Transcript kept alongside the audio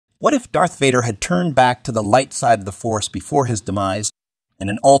What if Darth Vader had turned back to the light side of the Force before his demise? In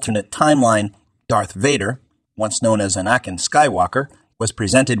an alternate timeline, Darth Vader, once known as Anakin Skywalker, was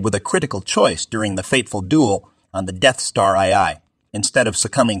presented with a critical choice during the fateful duel on the Death Star II. Instead of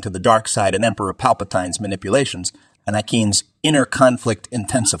succumbing to the dark side and Emperor Palpatine's manipulations, Anakin's inner conflict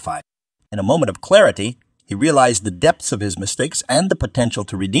intensified. In a moment of clarity, he realized the depths of his mistakes and the potential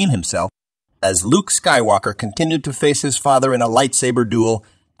to redeem himself. As Luke Skywalker continued to face his father in a lightsaber duel,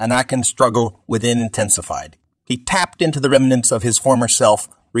 Anakin's struggle within intensified. He tapped into the remnants of his former self,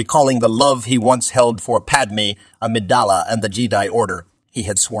 recalling the love he once held for Padme, Amidala, and the Jedi Order he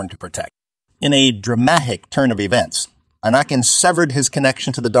had sworn to protect. In a dramatic turn of events, Anakin severed his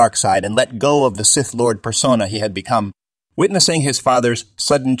connection to the dark side and let go of the Sith Lord persona he had become. Witnessing his father's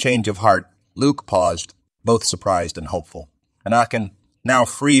sudden change of heart, Luke paused, both surprised and hopeful. Anakin, now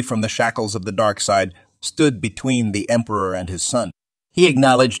free from the shackles of the dark side, stood between the Emperor and his son. He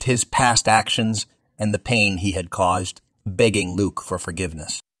acknowledged his past actions and the pain he had caused, begging Luke for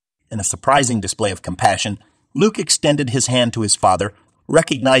forgiveness. In a surprising display of compassion, Luke extended his hand to his father,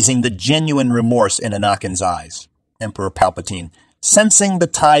 recognizing the genuine remorse in Anakin's eyes. Emperor Palpatine, sensing the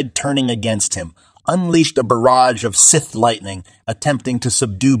tide turning against him, unleashed a barrage of Sith lightning, attempting to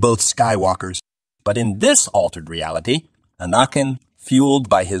subdue both Skywalkers. But in this altered reality, Anakin, fueled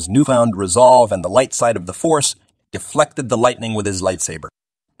by his newfound resolve and the light side of the Force, deflected the lightning with his lightsaber.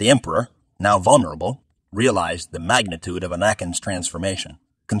 The Emperor, now vulnerable, realized the magnitude of Anakin's transformation.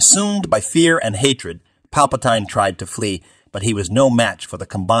 Consumed by fear and hatred, Palpatine tried to flee, but he was no match for the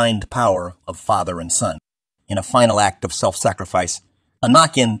combined power of father and son. In a final act of self-sacrifice,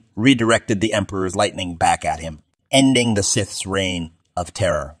 Anakin redirected the Emperor's lightning back at him, ending the Sith's reign of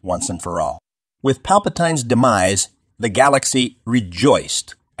terror once and for all. With Palpatine's demise, the galaxy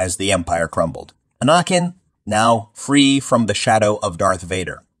rejoiced as the Empire crumbled. Anakin, now free from the shadow of Darth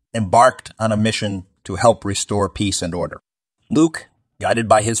Vader, embarked on a mission to help restore peace and order. Luke, guided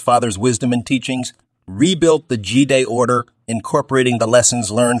by his father's wisdom and teachings, rebuilt the Jedi Order, incorporating the lessons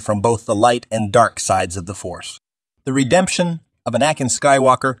learned from both the light and dark sides of the Force. The redemption of Anakin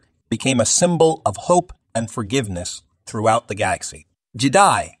Skywalker became a symbol of hope and forgiveness throughout the galaxy.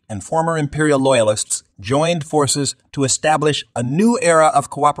 Jedi and former Imperial loyalists joined forces to establish a new era of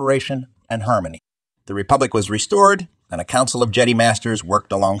cooperation and harmony. The Republic was restored, and a council of Jedi Masters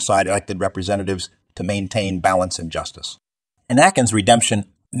worked alongside elected representatives to maintain balance and justice. Anakin's redemption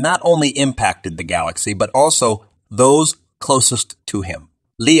not only impacted the galaxy, but also those closest to him.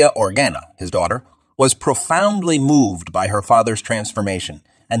 Leia Organa, his daughter, was profoundly moved by her father's transformation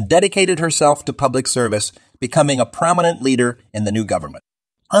and dedicated herself to public service, becoming a prominent leader in the new government.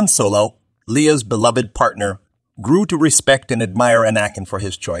 Han Solo, Leia's beloved partner, grew to respect and admire Anakin for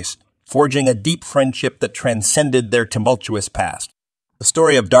his choice, forging a deep friendship that transcended their tumultuous past. The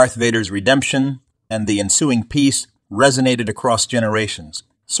story of Darth Vader's redemption and the ensuing peace resonated across generations,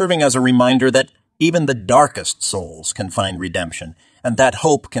 serving as a reminder that even the darkest souls can find redemption, and that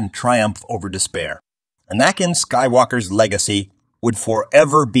hope can triumph over despair. Anakin Skywalker's legacy would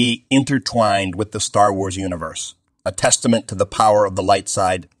forever be intertwined with the Star Wars universe, a testament to the power of the light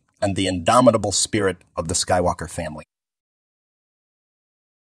side and the indomitable spirit of the Skywalker family.